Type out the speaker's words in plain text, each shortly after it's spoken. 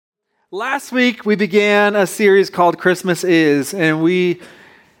Last week, we began a series called Christmas Is, and we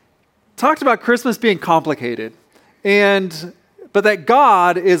talked about Christmas being complicated, but that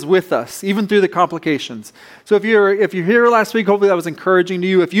God is with us, even through the complications. So if you're here last week, hopefully that was encouraging to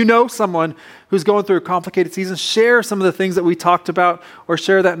you. If you know someone who's going through a complicated season, share some of the things that we talked about or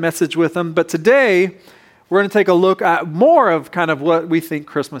share that message with them. But today, we're going to take a look at more of kind of what we think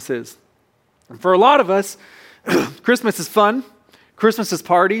Christmas is. And for a lot of us, Christmas is fun. Christmas is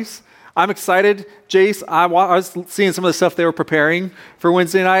parties. I'm excited. Jace, I was seeing some of the stuff they were preparing for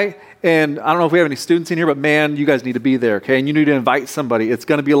Wednesday night, and I don't know if we have any students in here, but man, you guys need to be there, okay? And you need to invite somebody. It's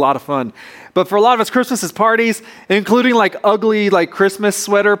going to be a lot of fun. But for a lot of us, Christmas is parties, including like ugly like Christmas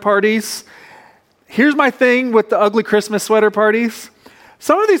sweater parties. Here's my thing with the ugly Christmas sweater parties.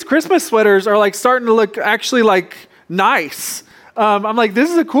 Some of these Christmas sweaters are like starting to look actually like nice. I'm like, this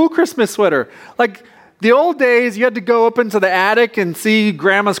is a cool Christmas sweater. Like, the old days, you had to go up into the attic and see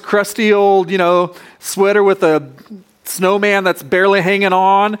grandma's crusty old, sweater with a snowman that's barely hanging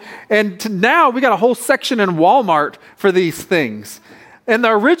on. And now we got a whole section in Walmart for these things. And the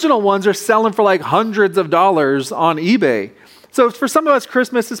original ones are selling for like hundreds of dollars on eBay. So for some of us,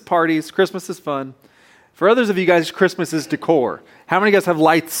 Christmas is parties. Christmas is fun. For others of you guys, Christmas is decor. How many of you guys have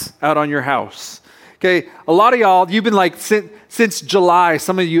lights out on your house? Okay, a lot of y'all, you've been like since July,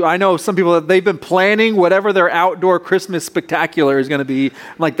 some of you, I know some people, they've been planning whatever their outdoor Christmas spectacular is going to be.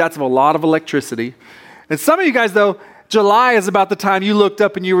 I'm like, that's a lot of electricity. And some of you guys, though, July is about the time you looked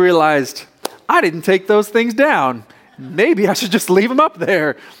up and you realized, I didn't take those things down. Maybe I should just leave them up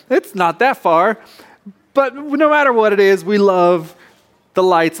there. It's not that far. But no matter what it is, we love the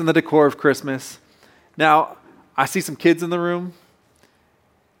lights and the decor of Christmas. Now, I see some kids in the room.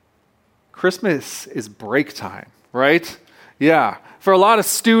 Christmas is break time, right? Yeah. For a lot of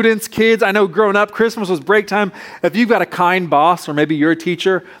students, kids, I know growing up, Christmas was break time. If you've got a kind boss or maybe you're a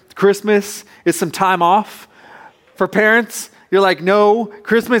teacher, Christmas is some time off. For parents, you're like, no,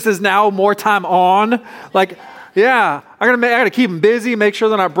 Christmas is now more time on. Like, yeah, I gotta keep them busy, make sure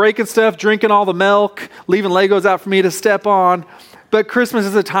they're not breaking stuff, drinking all the milk, leaving Legos out for me to step on. But Christmas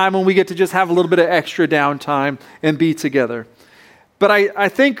is a time when we get to just have a little bit of extra downtime and be together. But I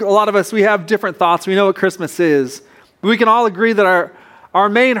think a lot of us, we have different thoughts. We know what Christmas is. But we can all agree that our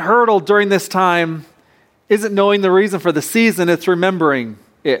main hurdle during this time isn't knowing the reason for the season, it's remembering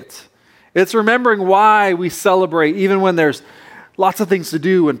it. It's remembering why we celebrate, even when there's lots of things to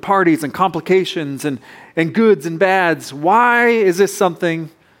do and parties and complications and goods and bads. Why is this something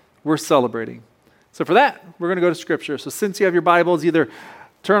we're celebrating? So for that, we're going to go to Scripture. So since you have your Bibles, either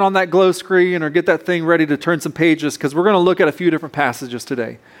turn on that glow screen or get that thing ready to turn some pages, because we're going to look at a few different passages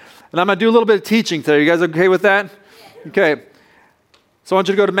today. And I'm going to do a little bit of teaching today. You guys okay with that? Okay. So I want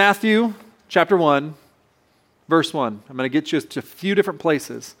you to go to Matthew chapter 1, verse 1. I'm going to get you to a few different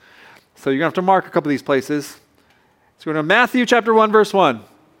places. So you're going to have to mark a couple of these places. So we're going to Matthew chapter 1, verse 1.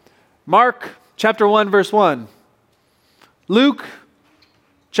 Mark chapter 1, verse 1. Luke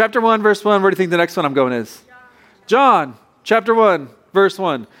chapter 1, verse 1. Where do you think the next one I'm going is? John chapter 1. Verse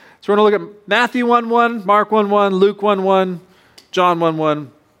 1. So we're going to look at Matthew 1:1, Mark 1:1, Luke 1:1, John 1:1.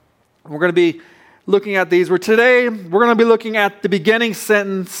 We're going to be looking at these. Today, we're going to be looking at the beginning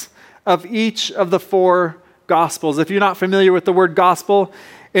sentence of each of the four Gospels. If you're not familiar with the word gospel,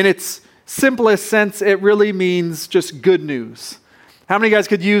 in its simplest sense, it really means just good news. How many of you guys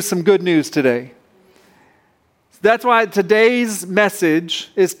could use some good news today? That's why today's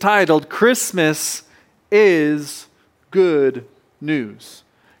message is titled, Christmas is Good News.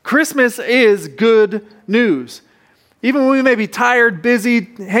 Christmas is good news. Even when we may be tired,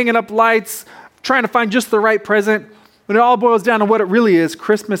 busy, hanging up lights, trying to find just the right present, when it all boils down to what it really is,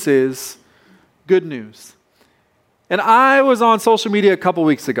 Christmas is good news. And I was on social media a couple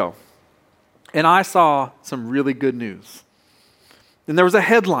weeks ago, and I saw some really good news. And there was a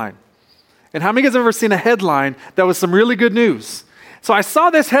headline. And how many of you guys have ever seen a headline that was some really good news? So I saw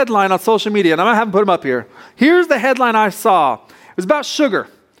this headline on social media, and I'm going to have them put them up here. Here's the headline I saw. It was about sugar,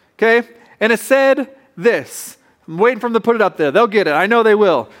 okay? And it said this. I'm waiting for them to put it up there. They'll get it. I know they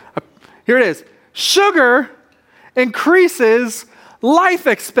will. Here it is. Sugar increases life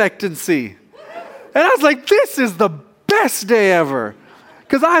expectancy. And I was like, this is the best day ever.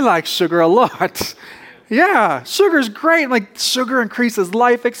 Because I like sugar a lot. Yeah, sugar's great. Like, sugar increases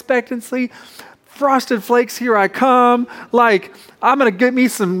life expectancy. Frosted Flakes, here I come. Like, I'm going to get me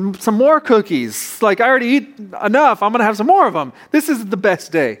some more cookies. Like, I already eat enough. I'm going to have some more of them. This is the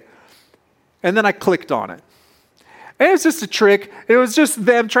best day. And then I clicked on it. And it was just a trick. It was just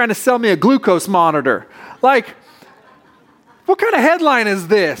them trying to sell me a glucose monitor. Like, what kind of headline is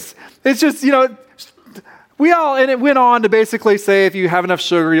this? It's just, and it went on to basically say, if you have enough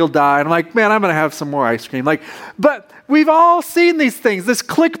sugar, you'll die. And I'm like, man, I'm going to have some more ice cream. But we've all seen these things, this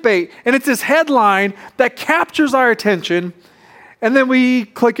clickbait, and it's this headline that captures our attention, and then we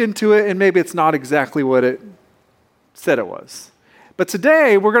click into it, and maybe it's not exactly what it said it was. But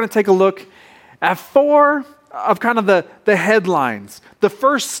today, we're going to take a look at 4 of kind of the headlines, the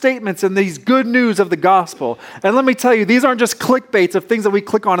first statements in these good news of the gospel. And let me tell you, these aren't just clickbaits of things that we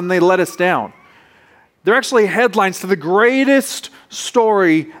click on and they let us down. They're actually headlines to the greatest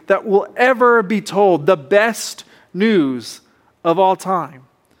story that will ever be told, the best news of all time.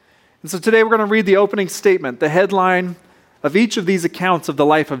 And so today we're going to read the opening statement, the headline of each of these accounts of the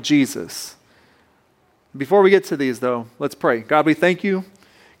life of Jesus. Before we get to these, though, let's pray. God, we thank you,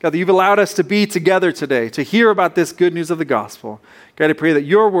 God, that you've allowed us to be together today, to hear about this good news of the gospel. God, I pray that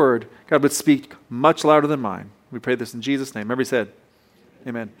your word, God, would speak much louder than mine. We pray this in Jesus' name. Everybody said,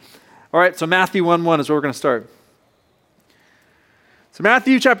 amen. All right, so Matthew 1:1 is where we're going to start. So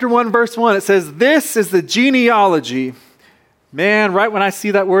Matthew chapter 1, verse 1, it says, this is the genealogy. Man, right when I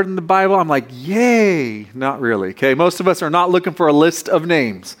see that word in the Bible, I'm like, yay. Not really, okay? Most of us are not looking for a list of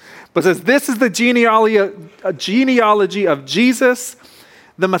names. But it says, this is the genealogy of Jesus,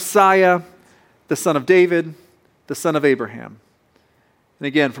 the Messiah, the son of David, the son of Abraham. And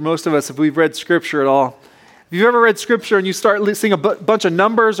again, for most of us, if we've read Scripture at all, if you've ever read Scripture and you start seeing a bunch of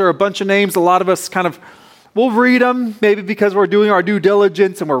numbers or a bunch of names, a lot of us we'll read them, maybe because we're doing our due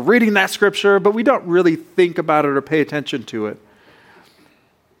diligence and we're reading that Scripture, but we don't really think about it or pay attention to it.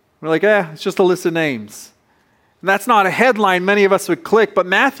 We're like, it's just a list of names. And that's not a headline many of us would click, but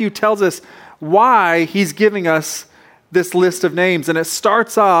Matthew tells us why he's giving us this list of names. And it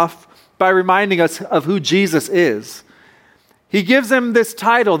starts off by reminding us of who Jesus is. He gives him this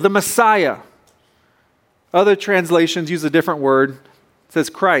title, the Messiah. Other translations use a different word. It says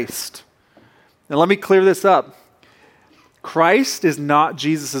Christ. Now let me clear this up. Christ is not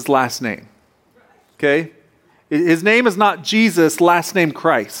Jesus' last name. Okay? His name is not Jesus, last name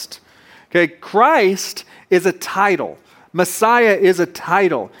Christ. Okay? Christ is a title. Messiah is a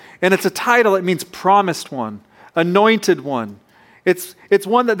title. And it's a title, it means promised one, anointed one. It's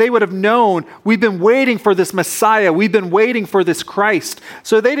one that they would have known. We've been waiting for this Messiah. We've been waiting for this Christ.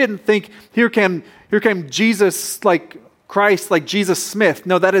 So they didn't think, here came Jesus like Christ, like Jesus Smith.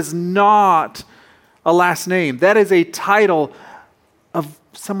 No, that is not a last name. That is a title of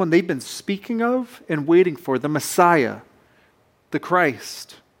someone they've been speaking of and waiting for, the Messiah, the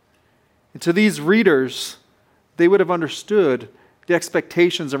Christ. And to these readers, they would have understood the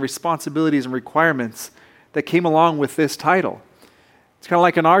expectations and responsibilities and requirements that came along with this title. It's kind of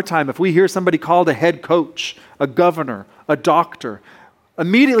like in our time, if we hear somebody called a head coach, a governor, a doctor,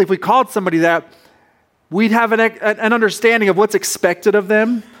 immediately if we called somebody that, we'd have an understanding of what's expected of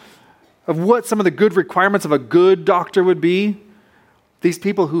them, of what some of the good requirements of a good doctor would be. These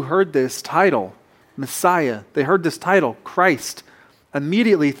people who heard this title, Messiah, they heard this title, Christ,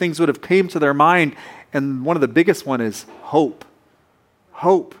 immediately things would have came to their mind, and one of the biggest one is hope.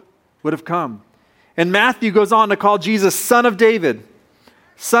 Hope would have come. And Matthew goes on to call Jesus son of David,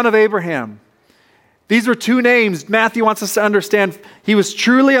 son of Abraham. These were 2 names Matthew wants us to understand. He was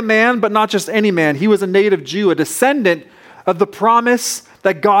truly a man, but not just any man. He was a native Jew, a descendant of the promise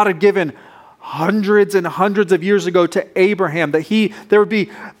that God had given hundreds and hundreds of years ago to Abraham, that there would be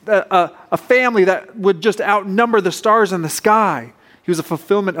a family that would just outnumber the stars in the sky. He was a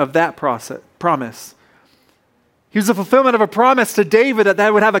fulfillment of that promise. He was a fulfillment of a promise to David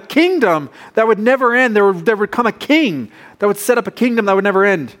that would have a kingdom that would never end. There would come a king that would set up a kingdom that would never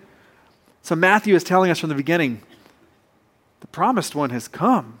end. So Matthew is telling us from the beginning, the promised one has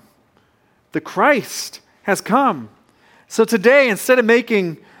come. The Christ has come. So today, instead of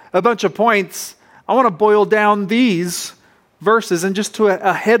making a bunch of points, I want to boil down these verses and just to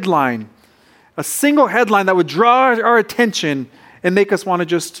a headline, a single headline that would draw our attention and make us want to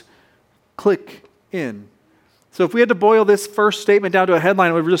just click in. So if we had to boil this first statement down to a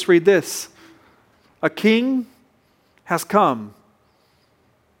headline, we would just read this. A king has come.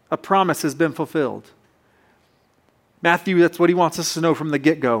 A promise has been fulfilled. Matthew, that's what he wants us to know from the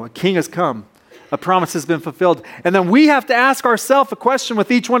get-go. A king has come. A promise has been fulfilled. And then we have to ask ourselves a question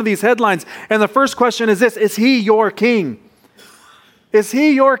with each one of these headlines. And the first question is this: is he your king? Is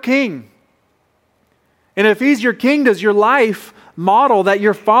he your king? And if he's your king, does your life model that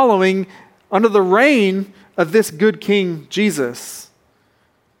you're following under the reign of this good king, Jesus?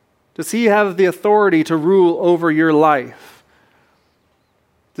 Does he have the authority to rule over your life?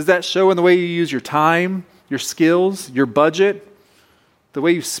 Does that show in the way you use your time, your skills, your budget, the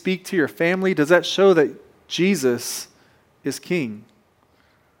way you speak to your family? Does that show that Jesus is king?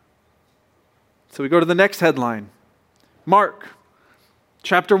 So we go to the next headline. Mark,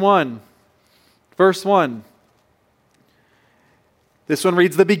 chapter 1, verse 1. This one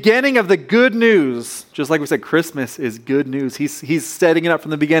reads, the beginning of the good news. Just like we said, Christmas is good news. He's setting it up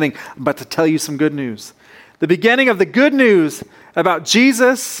from the beginning. I'm about to tell you some good news. The beginning of the good news about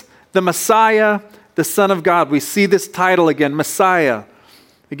Jesus, the Messiah, the Son of God. We see this title again, Messiah.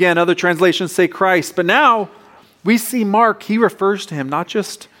 Again, other translations say Christ. But now we see Mark, he refers to him not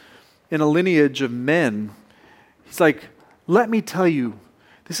just in a lineage of men. He's like, let me tell you,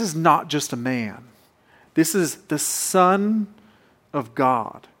 this is not just a man. This is the Son of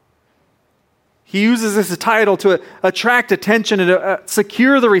God. He uses this title to attract attention and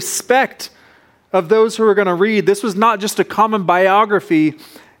secure the respect of those who are going to read. This was not just a common biography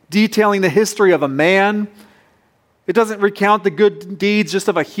detailing the history of a man. It doesn't recount the good deeds just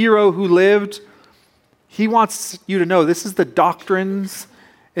of a hero who lived. He wants you to know this is the doctrines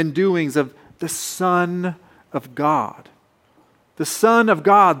and doings of the Son of God. The Son of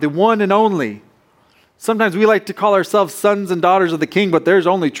God, the one and only. Sometimes we like to call ourselves sons and daughters of the King, but there's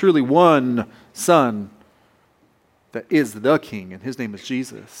only truly one Son that is the King, and his name is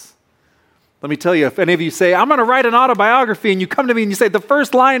Jesus. Let me tell you, if any of you say, I'm going to write an autobiography, and you come to me and you say, the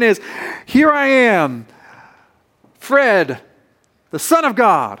first line is, here I am, Fred, the Son of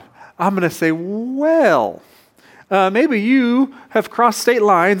God. I'm going to say, well, maybe you have crossed state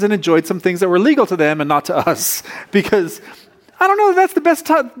lines and enjoyed some things that were legal to them and not to us, because I don't know if that's the best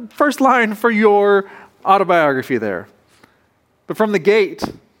first line for your autobiography there. But from the gate,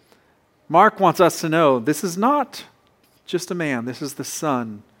 Mark wants us to know this is not just a man, this is the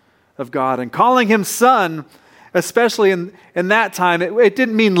Son of God. And calling him son, especially in that time, it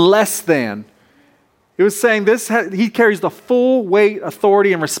didn't mean less than. It was saying he carries the full weight,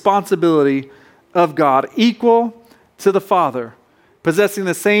 authority, and responsibility of God, equal to the Father, possessing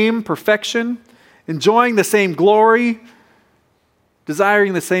the same perfection, enjoying the same glory,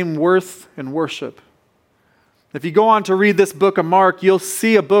 desiring the same worth and worship. If you go on to read this book of Mark, you'll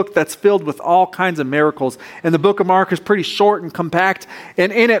see a book that's filled with all kinds of miracles. And the book of Mark is pretty short and compact.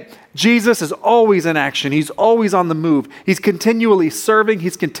 And in it, Jesus is always in action. He's always on the move. He's continually serving.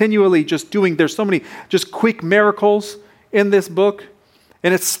 He's continually just doing, there's so many just quick miracles in this book.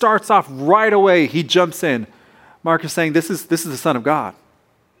 And it starts off right away. He jumps in. Mark is saying, this is the Son of God.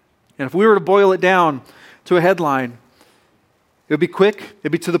 And if we were to boil it down to a headline, it would be quick. It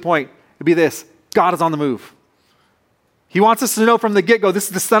would be to the point. It would be this: God is on the move. He wants us to know from the get-go, this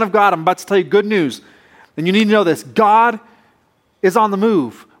is the Son of God. I'm about to tell you good news. And you need to know this. God is on the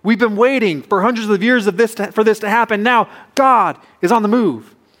move. We've been waiting for hundreds of years for this to happen. Now, God is on the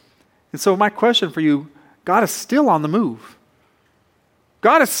move. And so my question for you, God is still on the move.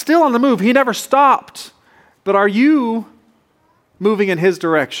 God is still on the move. He never stopped. But are you moving in his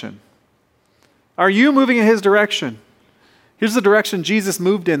direction? Are you moving in his direction? Here's the direction Jesus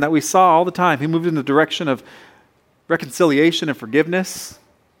moved in that we saw all the time. He moved in the direction of reconciliation and forgiveness.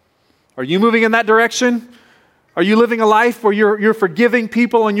 Are you moving in that direction? Are you living a life where you're forgiving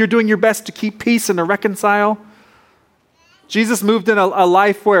people and you're doing your best to keep peace and to reconcile? Jesus moved in a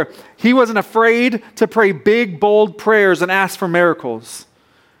life where he wasn't afraid to pray big, bold prayers and ask for miracles.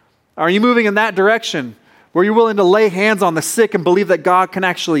 Are you moving in that direction where you're willing to lay hands on the sick and believe that God can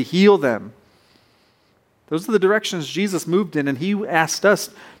actually heal them? Those are the directions Jesus moved in, and he asked us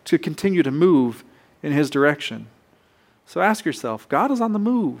to continue to move in his direction. So ask yourself, God is on the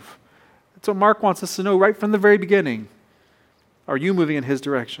move. That's what Mark wants us to know right from the very beginning. Are you moving in his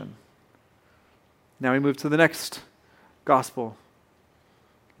direction? Now we move to the next gospel.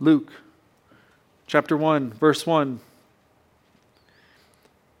 Luke, chapter 1, verse 1.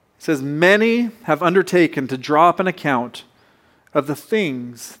 It says, many have undertaken to draw up an account of the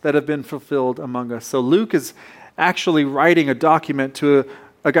things that have been fulfilled among us. So Luke is actually writing a document to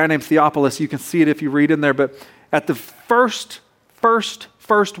a guy named Theophilus. You can see it if you read in there, but at the first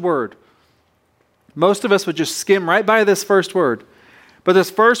word, most of us would just skim right by this first word. But this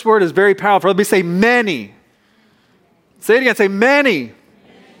first word is very powerful. Let me say many. Say it again, say many.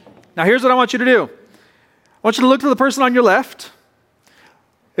 Now here's what I want you to do. I want you to look to the person on your left.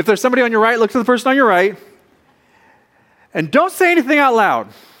 If there's somebody on your right, look to the person on your right. And don't say anything out loud.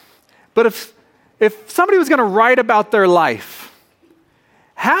 But if somebody was going to write about their life,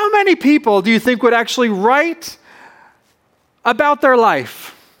 how many people do you think would actually write about their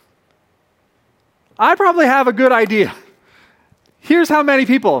life? I probably have a good idea. Here's how many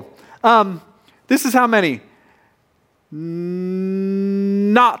people. This is how many.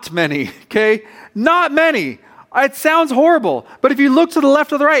 Not many, okay? Not many. It sounds horrible, but if you look to the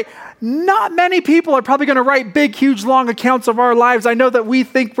left or the right, not many people are probably going to write big, huge, long accounts of our lives. I know that we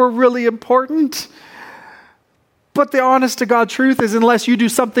think we're really important, but the honest to God truth is unless you do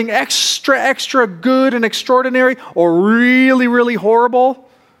something extra good and extraordinary or really, really horrible,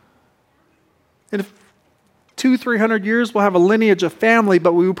 in 200-300 years we'll have a lineage of family,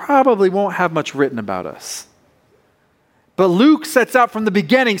 but we probably won't have much written about us. But Luke sets out from the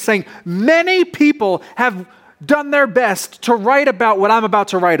beginning saying many people have done their best to write about what I'm about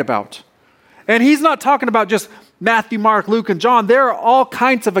to write about. And he's not talking about just Matthew, Mark, Luke, and John. There are all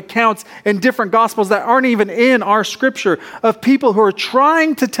kinds of accounts in different gospels that aren't even in our scripture of people who are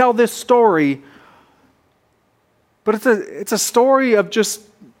trying to tell this story. But it's a story of just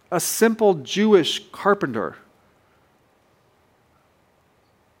a simple Jewish carpenter.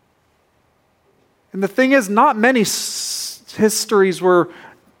 And the thing is, not many histories were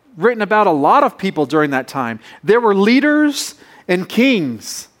written about a lot of people during that time. There were leaders and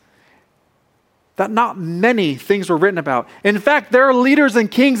kings that not many things were written about. In fact, there are leaders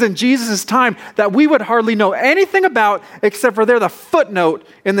and kings in Jesus' time that we would hardly know anything about except for they're the footnote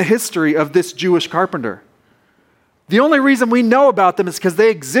in the history of this Jewish carpenter. The only reason we know about them is because they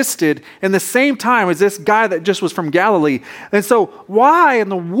existed in the same time as this guy that just was from Galilee. And so why in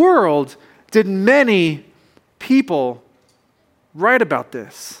the world did many people write about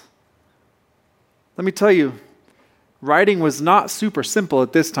this? Let me tell you, writing was not super simple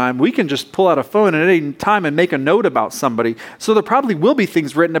at this time. We can just pull out a phone at any time and make a note about somebody. So there probably will be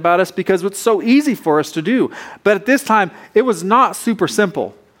things written about us because it's so easy for us to do. But at this time, it was not super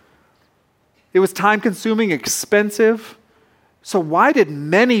simple. It was time-consuming, expensive. So why did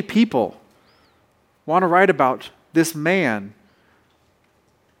many people want to write about this man,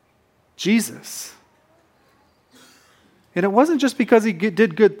 Jesus? And it wasn't just because he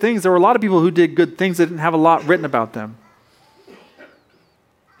did good things. There were a lot of people who did good things that didn't have a lot written about them.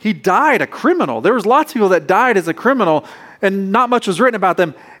 He died a criminal. There was lots of people that died as a criminal and not much was written about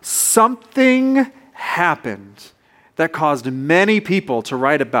them. Something happened that caused many people to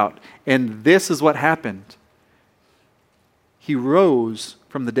write about. And this is what happened. He rose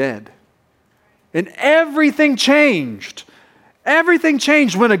from the dead. And everything changed. Everything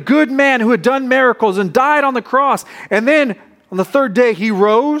changed when a good man who had done miracles and died on the cross, and then on the third day he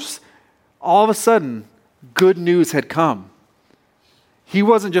rose, all of a sudden, good news had come. He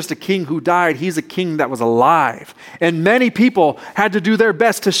wasn't just a king who died, he's a king that was alive. And many people had to do their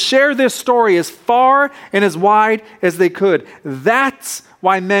best to share this story as far and as wide as they could. That's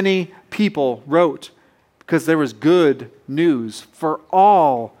why many people wrote, because there was good news for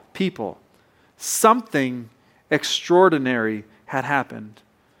all people. Something extraordinary had happened.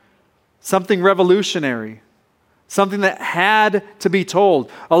 Something revolutionary. Something that had to be told.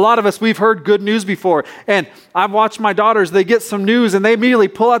 A lot of us, we've heard good news before. And I've watched my daughters, they get some news and they immediately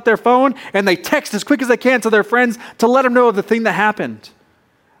pull out their phone and they text as quick as they can to their friends to let them know of the thing that happened.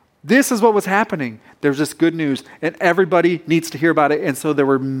 This is what was happening. There's this good news and everybody needs to hear about it. And so there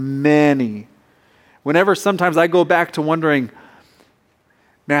were many. Whenever sometimes I go back to wondering,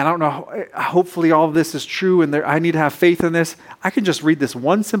 man, I don't know, hopefully all of this is true and I need to have faith in this. I can just read this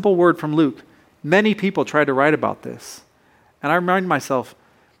one simple word from Luke. Many people tried to write about this. And I remind myself,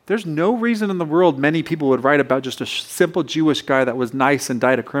 there's no reason in the world many people would write about just a simple Jewish guy that was nice and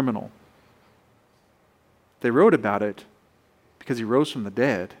died a criminal. They wrote about it because he rose from the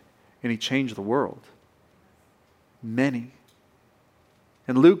dead and he changed the world. Many.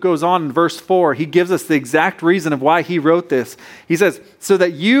 And Luke goes on in verse 4. He gives us the exact reason of why he wrote this. He says, so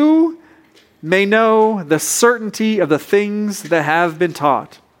that you may know the certainty of the things that have been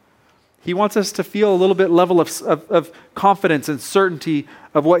taught. He wants us to feel a little bit level of confidence and certainty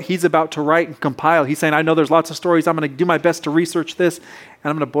of what he's about to write and compile. He's saying, I know there's lots of stories. I'm going to do my best to research this, and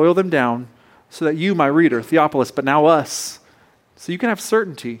I'm going to boil them down so that you, my reader, Theophilus, but now us, so you can have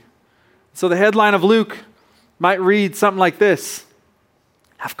certainty. So the headline of Luke might read something like this.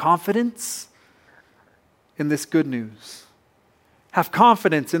 Have confidence in this good news. Have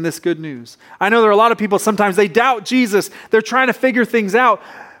confidence in this good news. I know there are a lot of people, sometimes they doubt Jesus. They're trying to figure things out.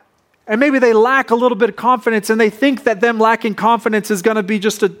 And maybe they lack a little bit of confidence and they think that them lacking confidence is going to be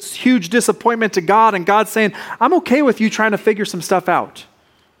just a huge disappointment to God. And God's saying, I'm okay with you trying to figure some stuff out.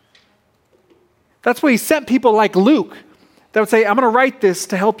 That's why he sent people like Luke that would say, I'm going to write this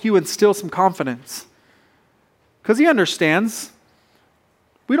to help you instill some confidence. Because he understands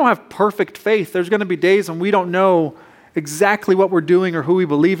we don't have perfect faith. There's going to be days when we don't know exactly what we're doing or who we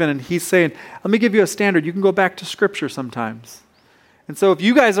believe in. And he's saying, let me give you a standard. You can go back to Scripture sometimes. And so if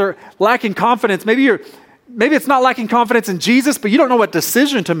you guys are lacking confidence, maybe it's not lacking confidence in Jesus, but you don't know what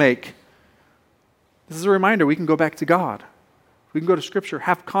decision to make. This is a reminder we can go back to God. We can go to Scripture,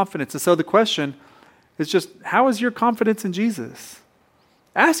 have confidence. And so the question is just, how is your confidence in Jesus?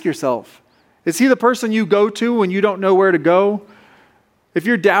 Ask yourself, is he the person you go to when you don't know where to go? If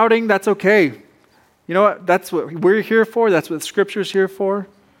you're doubting, that's okay. You know what? That's what we're here for. That's what Scripture's here for.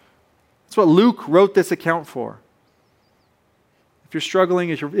 That's what Luke wrote this account for. If you're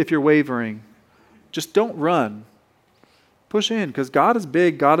struggling, if you're wavering, just don't run. Push in, because God is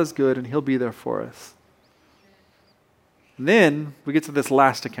big, God is good, and he'll be there for us. And then we get to this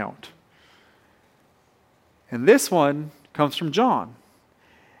last account. And this one comes from John.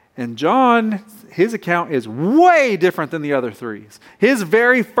 And John, his account is way different than the other three. His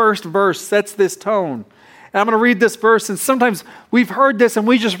very first verse sets this tone. And I'm going to read this verse, and sometimes we've heard this and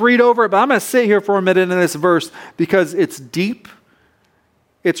we just read over it, but I'm going to sit here for a minute in this verse because it's deep,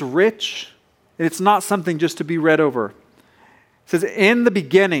 it's rich, and it's not something just to be read over. It says, in the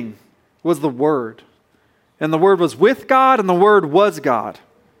beginning was the Word, and the Word was with God, and the Word was God.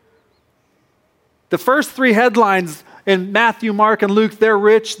 The first three headlines in Matthew, Mark, and Luke, they're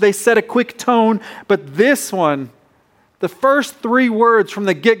rich. They set a quick tone. But this one, the first three words from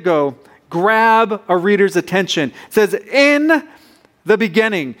the get-go, grab a reader's attention. It says, in the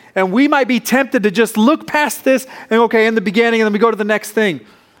beginning. And we might be tempted to just look past this and, okay, in the beginning, and then we go to the next thing.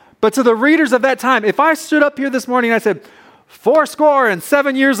 But to the readers of that time, if I stood up here this morning and I said,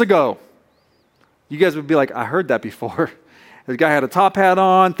 7 years ago, you guys would be like, I heard that before. The guy had a top hat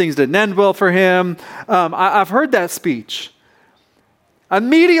on. Things didn't end well for him. I've heard that speech.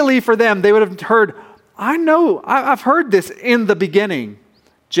 Immediately for them, they would have heard, I know, I've heard this in the beginning.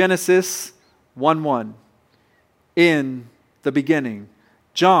 Genesis 1:1. In the beginning.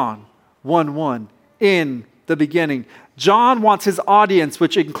 John 1:1. In the beginning. John wants his audience,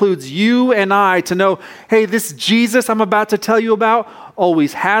 which includes you and I, to know, hey, this Jesus I'm about to tell you about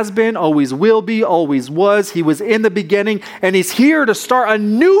always has been, always will be, always was. He was in the beginning, and he's here to start a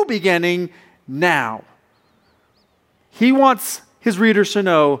new beginning now. He wants his readers to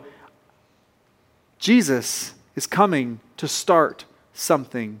know Jesus is coming to start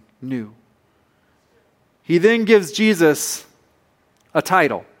something new. He then gives Jesus a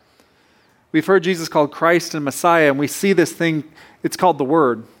title. We've heard Jesus called Christ and Messiah, and we see this thing, it's called the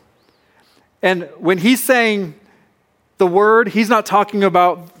Word. And when he's saying the Word, he's not talking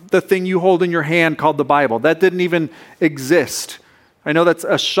about the thing you hold in your hand called the Bible. That didn't even exist. I know that's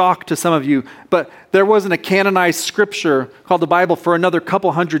a shock to some of you, but there wasn't a canonized scripture called the Bible for another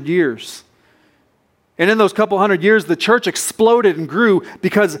couple hundred years. And in those couple hundred years, the church exploded and grew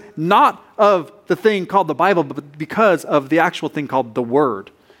because not of the thing called the Bible, but because of the actual thing called the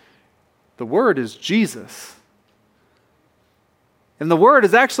Word. The Word is Jesus. And the word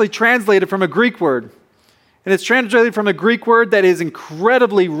is actually translated from a Greek word. And it's translated from a Greek word that is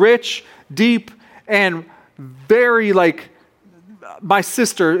incredibly rich, deep, and very my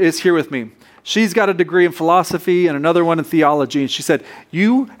sister is here with me. She's got a degree in philosophy and another one in theology. And she said,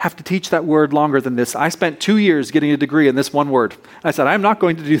 you have to teach that word longer than this. I spent 2 years getting a degree in this one word. I said, I'm not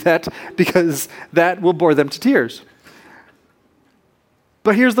going to do that because that will bore them to tears.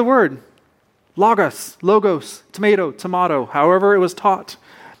 But here's the word. Logos, tomato, however it was taught.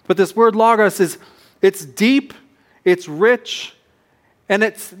 But this word logos it's deep, it's rich, and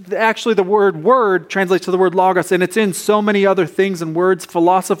it's actually the word translates to the word logos, and it's in so many other things and words.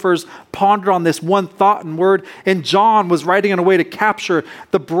 Philosophers pondered on this one thought and word, and John was writing in a way to capture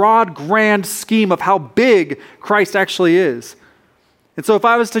the broad, grand scheme of how big Christ actually is. And so if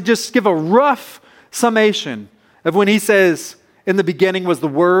I was to just give a rough summation of when he says, in the beginning was the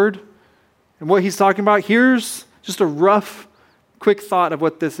Word, and what he's talking about, here's just a rough, quick thought of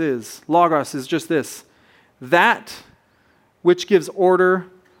what this is. Logos is just this. That which gives order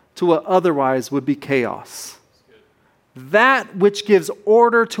to what otherwise would be chaos. That which gives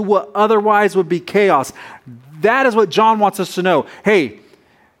order to what otherwise would be chaos. That is what John wants us to know. Hey,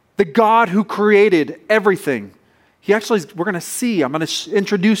 the God who created everything, we're going to see, I'm going to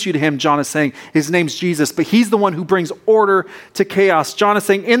introduce you to him, John is saying. His name's Jesus, but he's the one who brings order to chaos. John is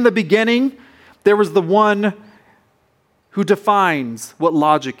saying, in the beginning, there was the one who defines what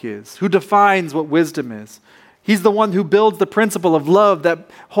logic is, who defines what wisdom is. He's the one who builds the principle of love that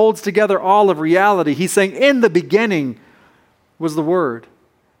holds together all of reality. He's saying, in the beginning was the Word.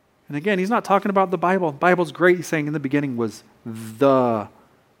 And again, he's not talking about the Bible. The Bible's great. He's saying in the beginning was the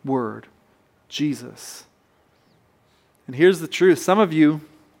Word, Jesus. And here's the truth. Some of you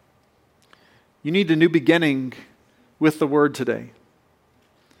need a new beginning with the Word today.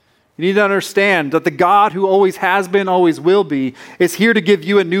 You need to understand that the God who always has been, always will be, is here to give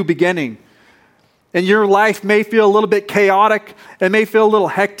you a new beginning. And your life may feel a little bit chaotic. It may feel a little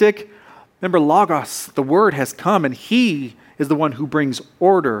hectic. Remember, Logos, the Word, has come, and He is the one who brings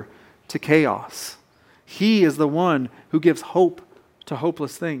order to chaos. He is the one who gives hope to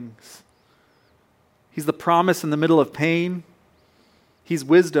hopeless things. He's the promise in the middle of pain. He's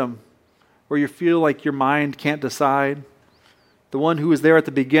wisdom where you feel like your mind can't decide. The one who was there at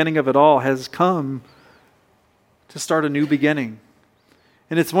the beginning of it all has come to start a new beginning.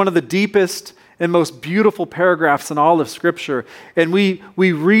 And it's one of the deepest and most beautiful paragraphs in all of Scripture. And we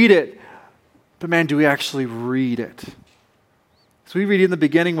read it, but man, do we actually read it? So we read in the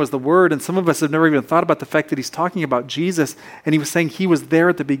beginning was the Word, and some of us have never even thought about the fact that he's talking about Jesus, and he was saying he was there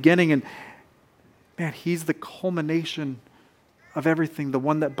at the beginning, and man, he's the culmination of everything, the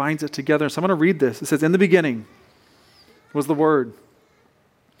one that binds it together. So I'm going to read this. It says, in the beginning was the Word.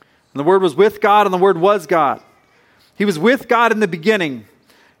 And the Word was with God, and the Word was God. He was with God in the beginning.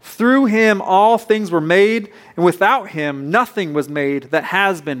 Through him all things were made, and without him nothing was made that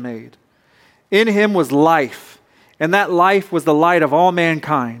has been made. In him was life, and that life was the light of all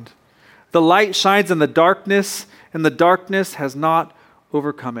mankind. The light shines in the darkness, and the darkness has not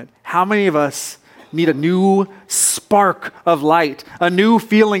overcome it. How many of us need a new spark of light, a new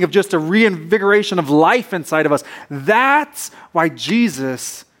feeling of just a reinvigoration of life inside of us? That's why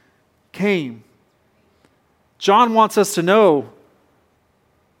Jesus came. John wants us to know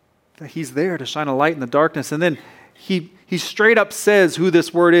that he's there to shine a light in the darkness. And then he straight up says who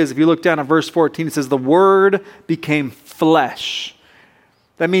this Word is. If you look down at verse 14, it says, the Word became flesh.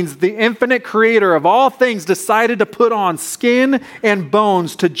 That means the infinite creator of all things decided to put on skin and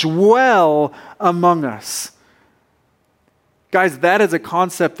bones to dwell among us. Guys, that is a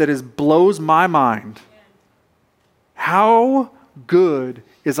concept that blows my mind. How good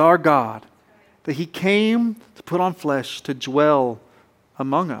is our God that he came to put on flesh to dwell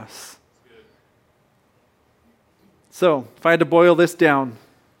among us. So, if I had to boil this down,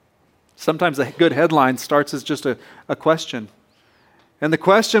 sometimes a good headline starts as just a question. And the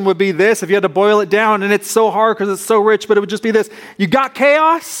question would be this, if you had to boil it down, and it's so hard because it's so rich, but it would just be this: you got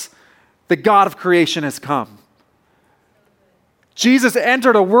chaos? The God of creation has come. Jesus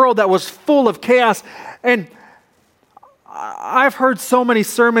entered a world that was full of chaos, and I've heard so many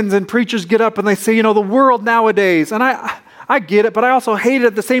sermons and preachers get up and they say, the world nowadays, and I get it, but I also hate it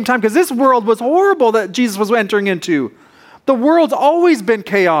at the same time because this world was horrible that Jesus was entering into. The world's always been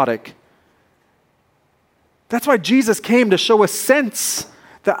chaotic. That's why Jesus came, to show a sense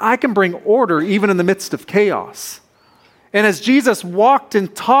that I can bring order even in the midst of chaos. And as Jesus walked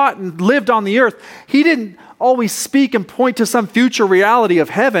and taught and lived on the earth, he didn't always speak and point to some future reality of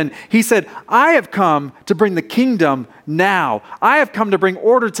heaven. He said, I have come to bring the kingdom now. I have come to bring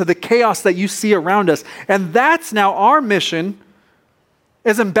order to the chaos that you see around us. And that's now our mission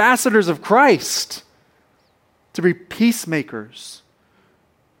as ambassadors of Christ, to be peacemakers,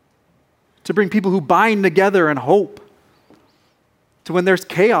 to bring people who bind together in hope. To when there's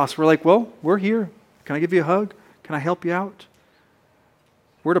chaos, we're like, well, we're here. Can I give you a hug? Can I help you out?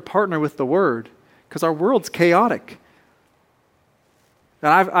 We're to partner with the Word because our world's chaotic.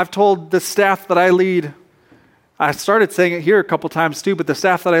 And I've told the staff that I lead, I started saying it here a couple times too, but the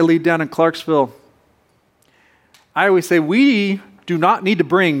staff that I lead down in Clarksville, I always say we do not need to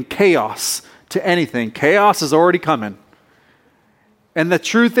bring chaos to anything. Chaos is already coming. And the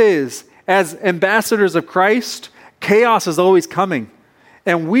truth is, as ambassadors of Christ, chaos is always coming.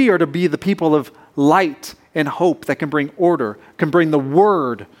 And we are to be the people of light and hope that can bring order, can bring the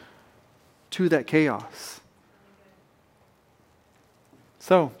Word to that chaos.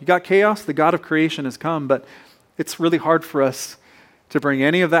 So, you got chaos, the God of creation has come, but it's really hard for us to bring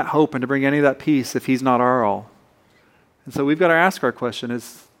any of that hope and to bring any of that peace if he's not our all. And so we've got to ask our question,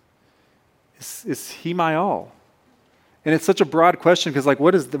 is he my all? And it's such a broad question because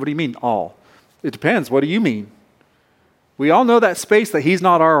what do you mean all? It depends. What do you mean? We all know that space that he's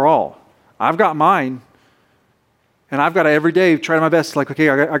not our all. I've got mine. And I've got to every day try my best I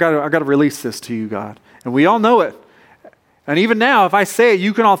got to release this to you, God. And we all know it. And even now, if I say it,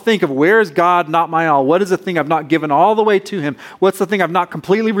 you can all think of, where is God not my all? What is the thing I've not given all the way to him? What's the thing I've not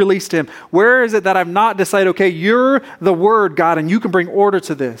completely released to him? Where is it that I've not decided, okay, you're the Word, God, and you can bring order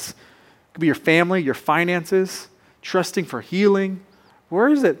to this? It could be your family, your finances, trusting for healing. Where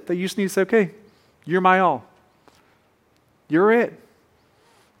is it that you just need to say, okay, you're my all. You're it.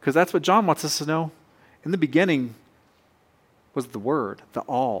 Because that's what John wants us to know. In the beginning was the Word, the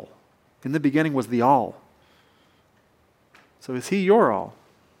all. In the beginning was the all. So is he your all?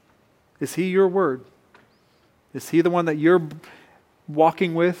 Is he your Word? Is he the one that you're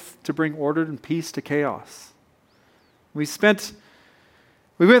walking with to bring order and peace to chaos? We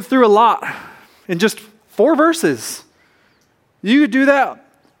went through a lot in just 4 verses. You could do that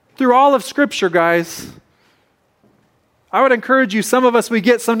through all of Scripture, guys. I would encourage you, some of us, we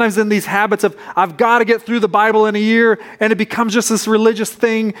get sometimes in these habits of, I've got to get through the Bible in a year, and it becomes just this religious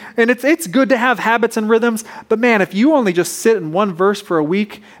thing. And it's good to have habits and rhythms, but man, if you only just sit in one verse for a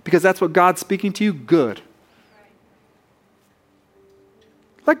week because that's what God's speaking to you, good.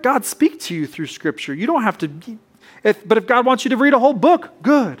 Let God speak to you through Scripture. You don't have to, but if God wants you to read a whole book,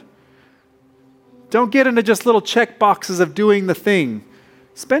 good. Don't get into just little check boxes of doing the thing.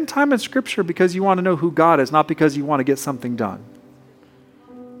 Spend time in Scripture because you want to know who God is, not because you want to get something done.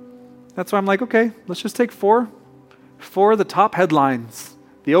 That's why I'm like, okay, let's just take four of the top headlines,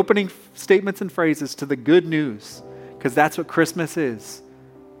 the opening statements and phrases to the good news, because that's what Christmas is.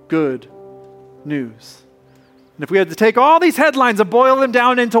 Good news. And if we had to take all these headlines and boil them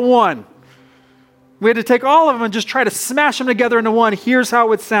down into one, we had to take all of them and just try to smash them together into one, here's how it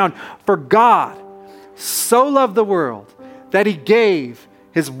would sound. For God so loved the world that he gave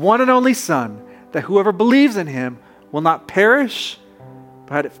his one and only Son, that whoever believes in him will not perish,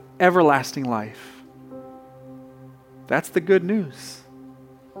 but have everlasting life. That's the good news.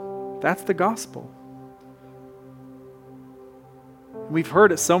 That's the gospel. We've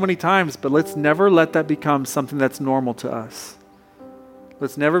heard it so many times, but let's never let that become something that's normal to us.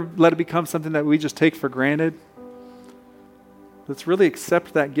 Let's never let it become something that we just take for granted. Let's really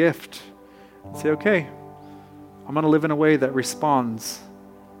accept that gift and say, okay, I'm going to live in a way that responds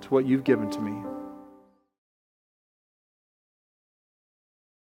to what you've given to me.